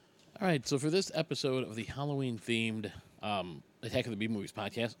All right, so for this episode of the Halloween-themed Attack of the B Movies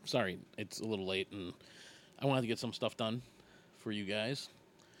podcast, sorry, it's a little late, and I wanted to get some stuff done for you guys.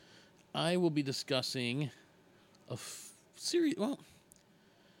 I will be discussing series. Well,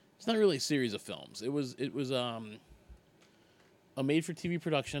 it's not really a series of films. It was a made-for-TV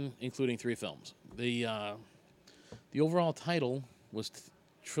production, including 3 films. The overall title was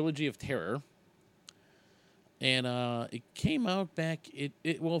Trilogy of Terror. And it came out back. It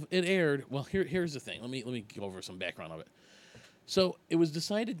aired. Well, here's the thing. Let me go over some background of it. So it was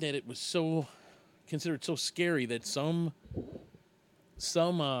decided that it was considered so scary that some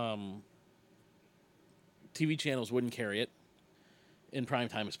TV channels wouldn't carry it in prime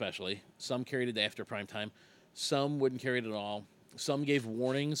time, especially. Some carried it after prime time. Some wouldn't carry it at all. Some gave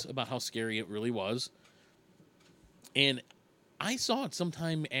warnings about how scary it really was. And I saw it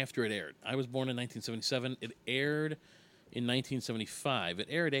sometime after it aired. I was born in 1977. It aired in 1975. It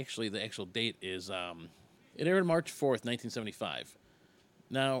aired, actually, the actual date is, it aired March 4th, 1975.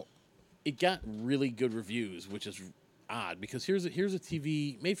 Now, it got really good reviews, which is odd, because here's a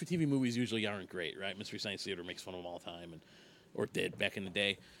TV, made-for-TV movies usually aren't great, right? Mystery Science Theater makes fun of them all the time, or did back in the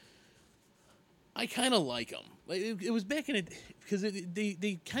day. I kind of like them. It was back in it, because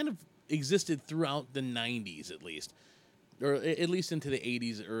they kind of existed throughout the 90s, at least. Or at least into the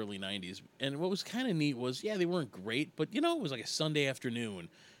 80s, early 90s. And what was kind of neat was, yeah, they weren't great, but, it was like a Sunday afternoon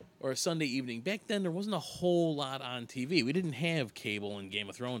or a Sunday evening. Back then, there wasn't a whole lot on TV. We didn't have cable and Game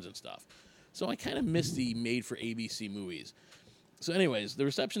of Thrones and stuff. So I kind of missed the made-for-ABC movies. So anyways, the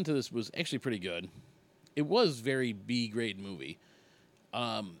reception to this was actually pretty good. It was very B-grade movie.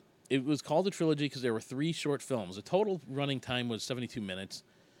 It was called a trilogy because there were 3 short films. The total running time was 72 minutes.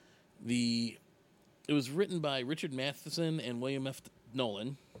 It was written by Richard Matheson and William F.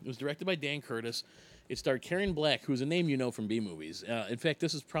 Nolan. It was directed by Dan Curtis. It starred Karen Black, who's a name you know from B movies. In fact,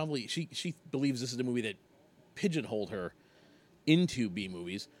 this is probably she believes this is the movie that pigeonholed her into B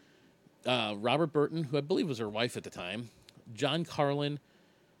movies. Robert Burton, who I believe was her wife at the time, John Carlin,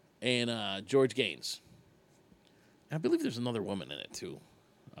 and George Gaines. And I believe there's another woman in it too.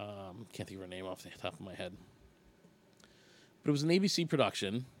 Can't think of her name off the top of my head. But it was an ABC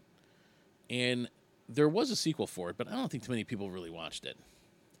production, and there was a sequel for it, but I don't think too many people really watched it.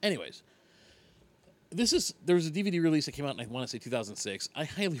 Anyways, there was a DVD release that came out in, I want to say, 2006. I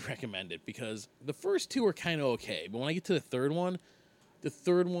highly recommend it because the first 2 are kind of okay, but when I get to the third one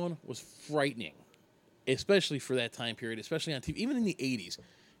was frightening, especially for that time period, especially on TV. Even in the 80s,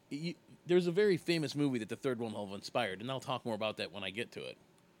 there's a very famous movie that the third one will have inspired, and I'll talk more about that when I get to it.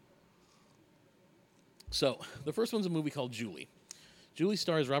 So, the first one's a movie called Julie. Julie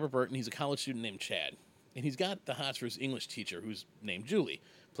stars Robert Burton. He's a college student named Chad. And he's got the hots for his English teacher, who's named Julie,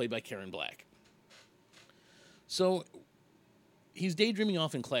 played by Karen Black. So he's daydreaming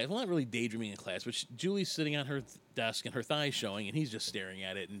off in class. Well, not really daydreaming in class, but Julie's sitting on her desk and her thigh's showing, and he's just staring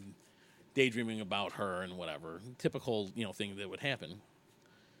at it and daydreaming about her and whatever. Typical, thing that would happen.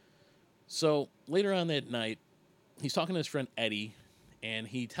 So later on that night, he's talking to his friend Eddie, and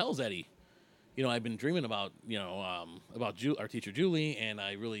he tells Eddie, I've been dreaming about our teacher Julie, and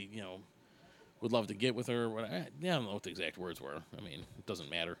I really, would love to get with her. I don't know what the exact words were. I mean, it doesn't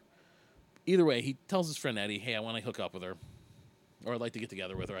matter. Either way, he tells his friend Eddie, hey, I want to hook up with her, or I'd like to get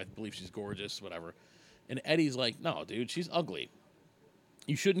together with her. I believe she's gorgeous, whatever. And Eddie's like, no, dude, she's ugly.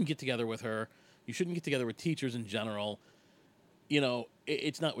 You shouldn't get together with her. You shouldn't get together with teachers in general.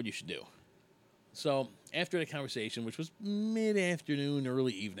 It's not what you should do. So after the conversation, which was mid-afternoon,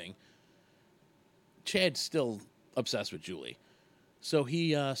 early evening, Chad's still obsessed with Julie. So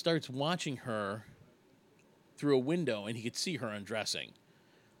he starts watching her through a window, and he could see her undressing.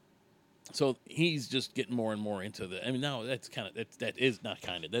 So he's just getting more and more into now that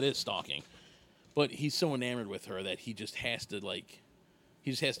is stalking. But he's so enamored with her that he just has to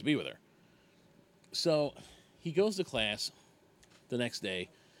be with her. So he goes to class the next day,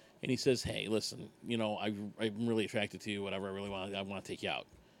 and he says, hey, listen, I'm really attracted to you, whatever, I want to take you out.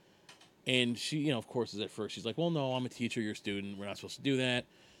 And she, of course, is at first, she's like, well, no, I'm a teacher, you're a student, we're not supposed to do that.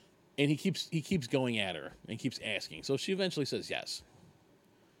 And he keeps going at her and keeps asking. So she eventually says yes.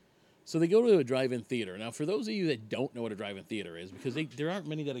 So they go to a drive-in theater. Now, for those of you that don't know what a drive-in theater is, because there aren't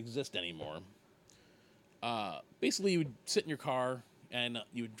many that exist anymore, basically you would sit in your car and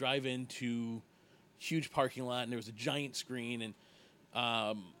you would drive into a huge parking lot, and there was a giant screen, and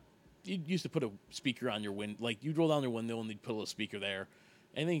you used to put a speaker on your window. Like, you'd roll down your window and they'd put a little speaker there.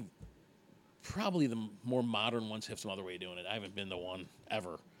 I think probably the more modern ones have some other way of doing it. I haven't been to one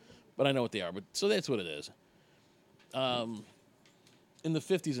ever, but I know what they are. But so that's what it is. In the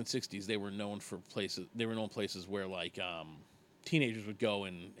 50s and 60s, they were known places where, like, teenagers would go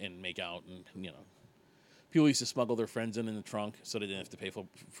and make out, and people used to smuggle their friends in the trunk so they didn't have to pay for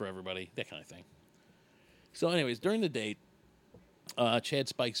everybody, that kind of thing. So, anyways, during the date, Chad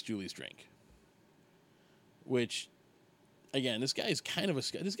spikes Julie's drink, which, again, this guy's a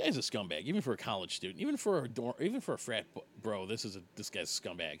scumbag, even for a college student, even for a frat bro. This guy's a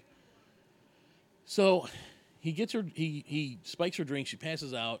scumbag. So he gets her, he spikes her drink. She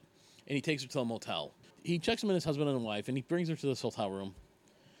passes out, and he takes her to a motel. He checks him in as husband and wife, and he brings her to this hotel room,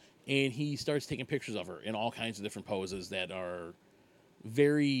 and he starts taking pictures of her in all kinds of different poses that are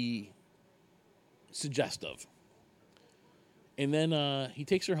very suggestive. And then he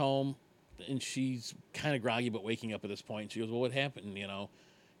takes her home, and she's kind of groggy but waking up at this point. She goes, "Well, what happened?"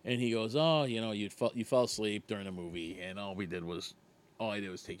 And he goes, "Oh, you fell asleep during the movie, and all I did was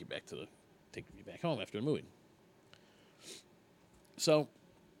take you back home after the movie." So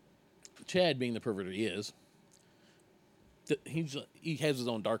Chad, being the pervert he is, he has his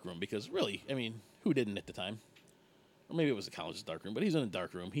own dark room, because really, I mean, who didn't at the time? Or maybe it was the college's dark room, but he's in a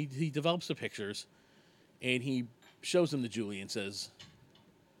dark room. He develops the pictures, and he shows them to Julie and says,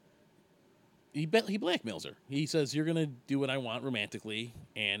 he blackmails her. He says, "You're gonna do what I want romantically,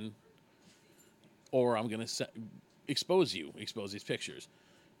 or I'm gonna expose these pictures."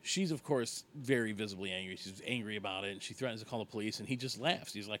 She's, of course, very visibly angry. She's angry about it, and she threatens to call the police, and he just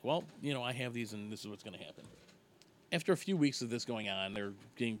laughs. He's like, "Well, I have these, and this is what's going to happen." After a few weeks of this going on, they're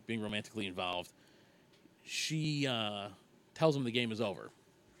being romantically involved, she tells him the game is over.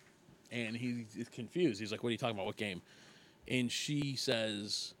 And he's confused. He's like, "What are you talking about? What game?" And she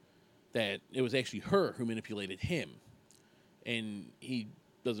says that it was actually her who manipulated him. And he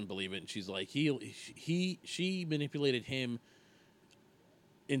doesn't believe it. And she's like, she manipulated him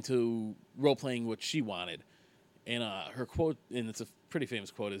into role-playing what she wanted. And her quote, and it's a pretty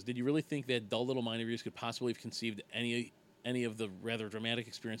famous quote, is, "Did you really think that dull little mind of yours could possibly have conceived any of the rather dramatic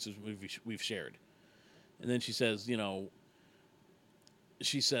experiences we've shared?" And then she says, that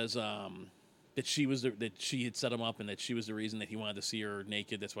she had set him up, and that she was the reason that he wanted to see her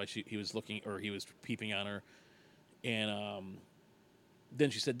naked. That's why he was peeping on her. And then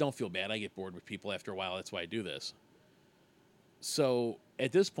she said, "Don't feel bad. I get bored with people after a while. That's why I do this." So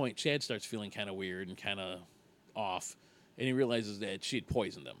at this point, Chad starts feeling kind of weird and kind of off, and he realizes that she had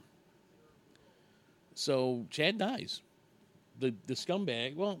poisoned him. So Chad dies. The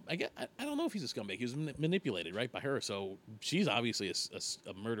scumbag, well, I don't know if he's a scumbag. He was manipulated, right, by her. So she's obviously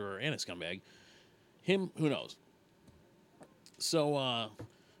a murderer and a scumbag. Him, who knows? So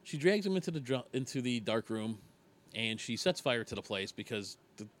she drags him into the dark room, and she sets fire to the place because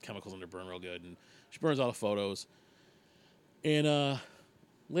the chemicals in there burn real good, and she burns all the photos. And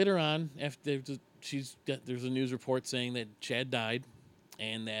later on, after there's a news report saying that Chad died,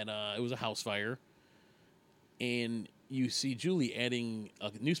 and that it was a house fire. And you see Julie adding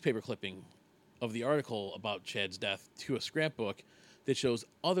a newspaper clipping of the article about Chad's death to a scrapbook that shows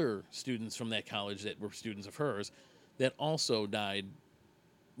other students from that college that were students of hers that also died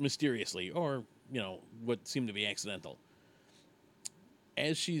mysteriously, or what seemed to be accidental.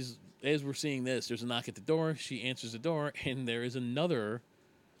 As we're seeing this, there's a knock at the door. She answers the door, and there is another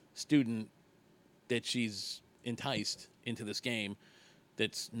student that she's enticed into this game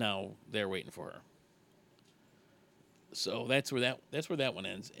that's now there waiting for her. So that's where that one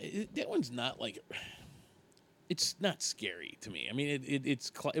ends. That one's not like, it's not scary to me. I mean,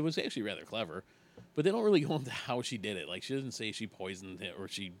 it was actually rather clever, but they don't really go into how she did it. Like, she doesn't say she poisoned him or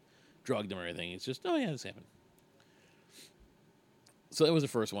she drugged him or anything. It's just, oh yeah, this happened. So that was the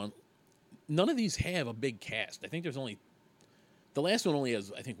first one. None of these have a big cast. I think the last one only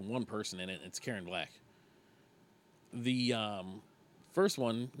has, I think, one person in it. It's Karen Black. The first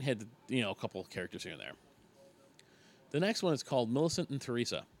one had a couple of characters here and there. The next one is called Millicent and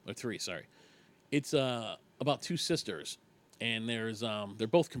Therese, sorry. It's about two sisters, and they're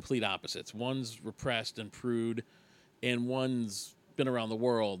both complete opposites. One's repressed and prude, and one's been around the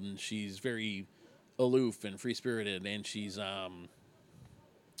world, and she's very aloof and free-spirited, and she's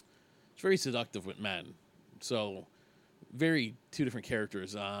very seductive with men. So, two different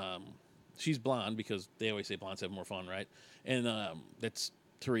characters. She's blonde, because they always say blondes have more fun, right? And that's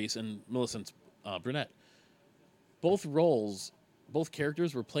Therese, and Millicent's brunette. Both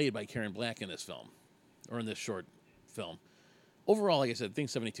characters were played by Karen Black in this film, or in this short film. Overall, like I said, I think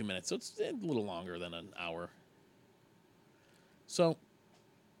 72 minutes, so it's a little longer than an hour. So,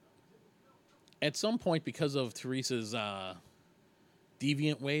 at some point, because of Therese's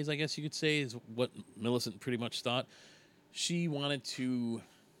deviant ways, I guess you could say, is what Millicent pretty much thought, she wanted to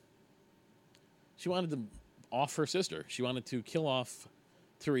off her sister. She wanted to kill off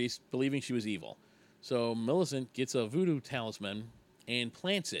Therese, believing she was evil. So Millicent gets a voodoo talisman and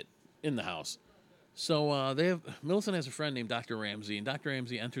plants it in the house. So Millicent has a friend named Dr. Ramsey, and Dr.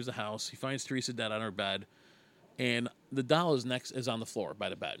 Ramsey enters the house. He finds Teresa dead on her bed, and the doll is on the floor by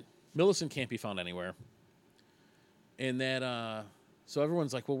the bed. Millicent can't be found anywhere, and so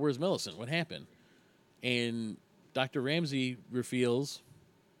everyone's like, "Well, where's Millicent? What happened?" And Dr. Ramsey reveals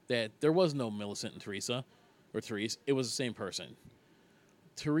that there was no Millicent and Therese. It was the same person.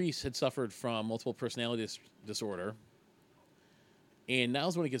 Therese had suffered from multiple personality disorder. And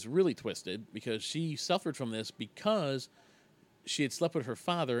now's when it gets really twisted, because she suffered from this because she had slept with her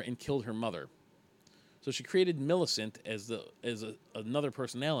father and killed her mother. So she created Millicent as another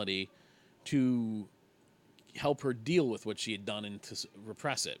personality to help her deal with what she had done and to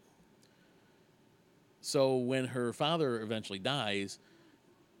repress it. So when her father eventually dies,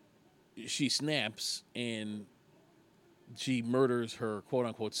 she snaps and she murders her quote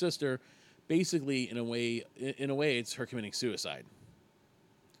unquote sister. Basically, in a way, it's her committing suicide.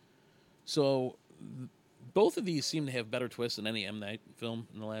 So both of these seem to have better twists than any M. Night film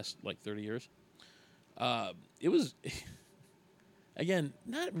in the last 30 years. It was, again,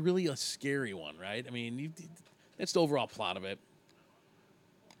 not really a scary one, right? I mean, that's the overall plot of it.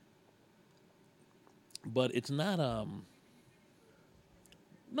 But it's not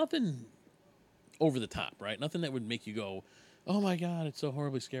nothing over the top, right? Nothing that would make you go, "Oh my God, it's so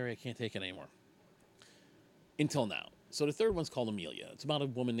horribly scary, I can't take it anymore." Until now. So the third one's called Amelia. It's about a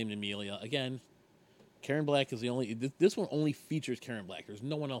woman named Amelia. Again, Karen Black is the only... This one only features Karen Black. There's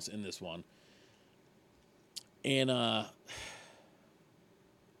no one else in this one. And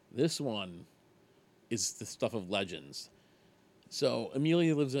this one is the stuff of legends. So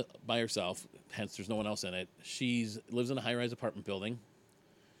Amelia lives by herself, hence there's no one else in it. She lives in a high-rise apartment building.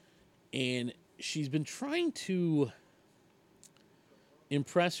 And she's been trying to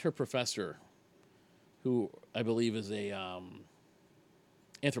impress her professor, who I believe is a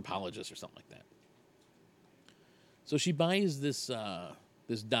anthropologist or something like that. So she buys this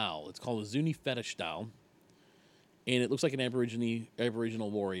doll. It's called a Zuni fetish doll, and it looks like an Aboriginal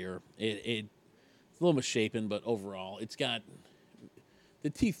warrior. It's a little misshapen, but overall, it's got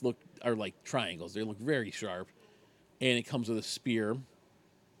the teeth are like triangles. They look very sharp, and it comes with a spear.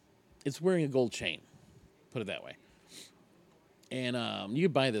 It's wearing a gold chain, put it that way. And you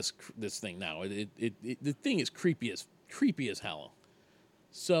can buy this thing now. The thing is creepy as hell.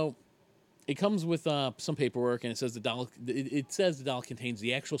 So it comes with some paperwork, and it says the doll contains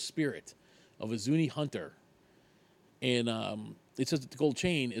the actual spirit of a Zuni hunter, and it says that the gold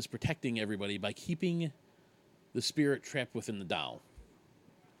chain is protecting everybody by keeping the spirit trapped within the doll.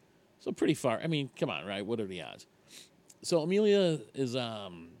 So pretty far. I mean, come on, right? What are the odds? So Amelia is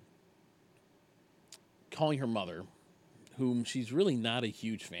calling her mother, whom she's really not a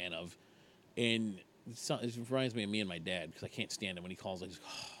huge fan of, and it reminds me of me and my dad, because I can't stand it when he calls. I just,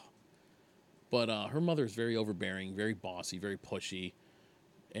 oh. But her mother is very overbearing, very bossy, very pushy,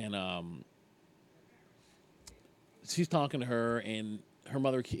 and she's talking to her, and her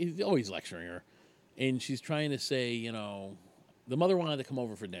mother is always lecturing her, and she's trying to say, the mother wanted to come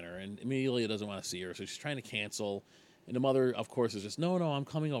over for dinner, and Amelia doesn't want to see her, so she's trying to cancel, and the mother, of course, is just, no, I'm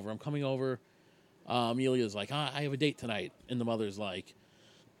coming over. Amelia's like, I have a date tonight. And the mother's like,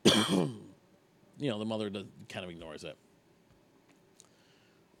 the mother kind of ignores it.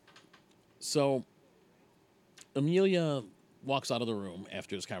 So Amelia walks out of the room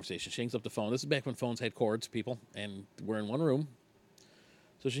after this conversation. She hangs up the phone. This is back when phones had cords, people, and we're in one room.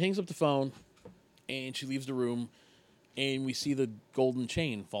 So she hangs up the phone, and she leaves the room, and we see the golden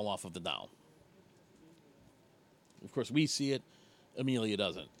chain fall off of the doll. Of course, we see it. Amelia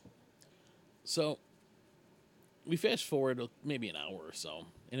doesn't. So we fast forward maybe an hour or so,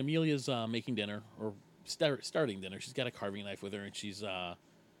 and Amelia's making dinner, or starting dinner. She's got a carving knife with her, and she's,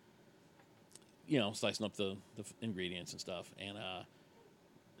 slicing up the ingredients and stuff. And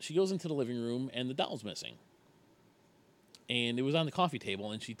she goes into the living room, and the doll's missing. And it was on the coffee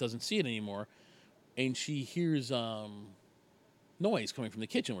table, and she doesn't see it anymore. And she hears noise coming from the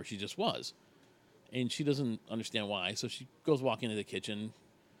kitchen where she just was. And she doesn't understand why, so she goes walking into the kitchen,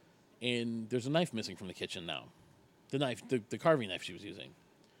 and there's a knife missing from the kitchen now. The carving knife she was using.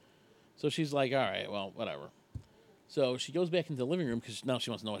 So she's like, all right, well, whatever. So she goes back into the living room because now she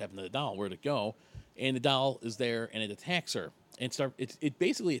wants to know what happened to the doll, where'd it go. And the doll is there, and it attacks her. And it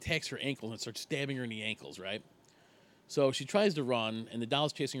basically attacks her ankles and starts stabbing her in the ankles, right? So she tries to run, and the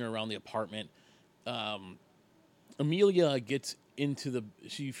doll's chasing her around the apartment. Amelia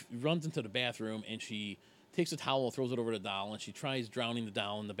she runs into the bathroom, and she takes a towel, throws it over the doll, and she tries drowning the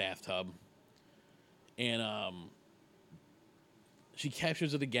doll in the bathtub. And she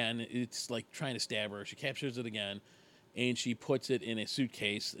captures it again. It's like trying to stab her. She captures it again, and she puts it in a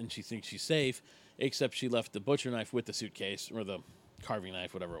suitcase, and she thinks she's safe, except she left the butcher knife with the suitcase, or the carving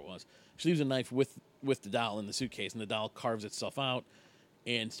knife, whatever it was. She leaves a knife with the doll in the suitcase, and the doll carves itself out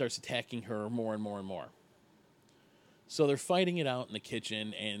and starts attacking her more and more and more. So they're fighting it out in the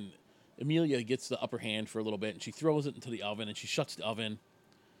kitchen, and Amelia gets the upper hand for a little bit, and she throws it into the oven, and she shuts the oven,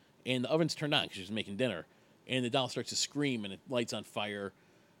 and the oven's turned on because she's making dinner, and the doll starts to scream, and it lights on fire.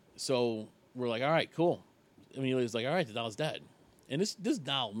 So we're like, all right, cool. Amelia's like, all right, the doll's dead. And this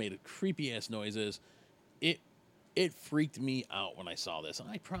doll made creepy-ass noises. It freaked me out when I saw this.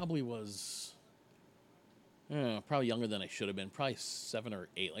 I probably was probably younger than I should have been, probably 7 or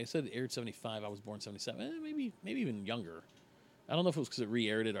 8. Like I said, it aired 75. I was born 77. Maybe even younger. I don't know if it was because it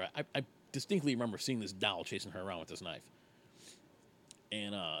re-aired it, or I distinctly remember seeing this doll chasing her around with this knife.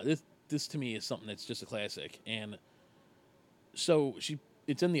 And this to me is something that's just a classic. And so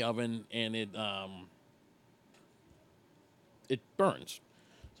it's in the oven, and it burns.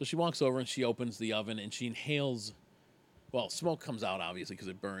 So she walks over and she opens the oven, and she inhales. Well, smoke comes out obviously because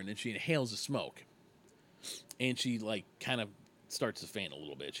it burned, and she inhales the smoke. And she like kind of starts to faint a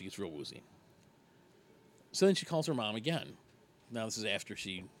little bit. She gets real woozy. So then she calls her mom again. Now this is after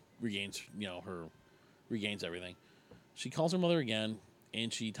she regains everything. She calls her mother again,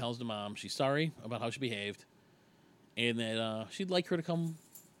 and she tells the mom she's sorry about how she behaved, and that she'd like her to come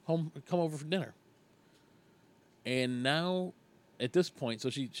over for dinner. And now, at this point,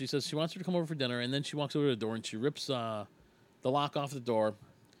 so she says she wants her to come over for dinner, and then she walks over to the door and she rips the lock off the door.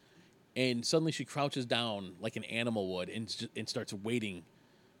 And suddenly she crouches down like an animal would and starts waiting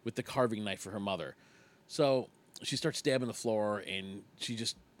with the carving knife for her mother. So she starts stabbing the floor, and she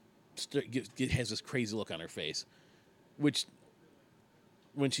just has this crazy look on her face, which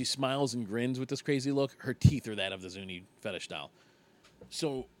when she smiles and grins with this crazy look, her teeth are that of the Zuni fetish doll.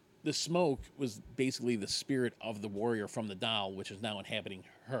 So the smoke was basically the spirit of the warrior from the doll, which is now inhabiting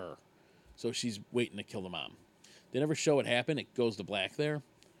her. So she's waiting to kill the mom. They never show it happen. It goes to black there.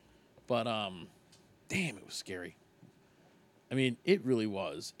 But, damn, it was scary. I mean, it really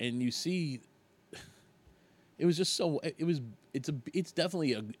was. And you see, it was just so, it's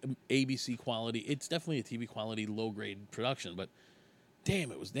definitely a ABC quality. It's definitely a TV quality, low-grade production. But,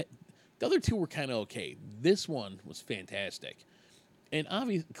 damn, it was that. The other two were kind of okay. This one was fantastic. And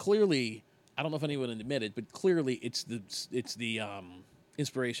obviously, clearly, I don't know if anyone admitted, but clearly it's the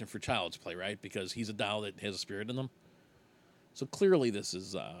inspiration for Child's Play, right? Because he's a doll that has a spirit in them. So clearly this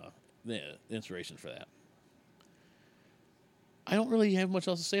is the inspiration for that. I don't really have much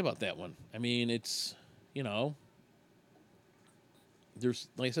else to say about that one. I mean, it's, there's,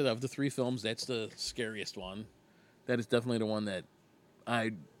 like I said, of the 3 films, that's the scariest one. That is definitely the one that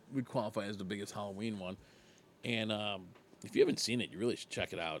I would qualify as the biggest Halloween one. And if you haven't seen it, you really should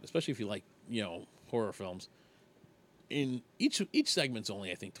check it out, especially if you like, horror films. In each segment's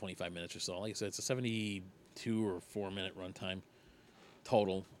only, I think, 25 minutes or so. Like I said, it's a 72 or 4-minute runtime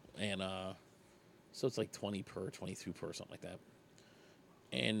total. And so it's like 20 per, 22 per, something like that.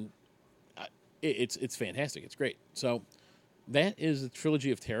 And it's fantastic. It's great. So that is the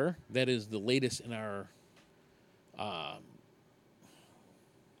Trilogy of Terror. That is the latest in our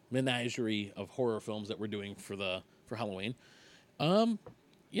menagerie of horror films that we're doing for Halloween.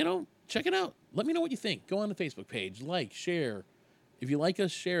 Check it out. Let me know what you think. Go on the Facebook page, like, share. If you like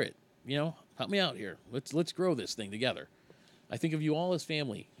us, share it. Help me out here. Let's grow this thing together. I think of you all as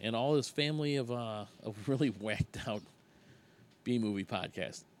family, and all as family of really whacked out B-movie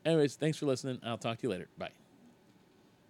podcast. Anyways, thanks for listening. I'll talk to you later. Bye.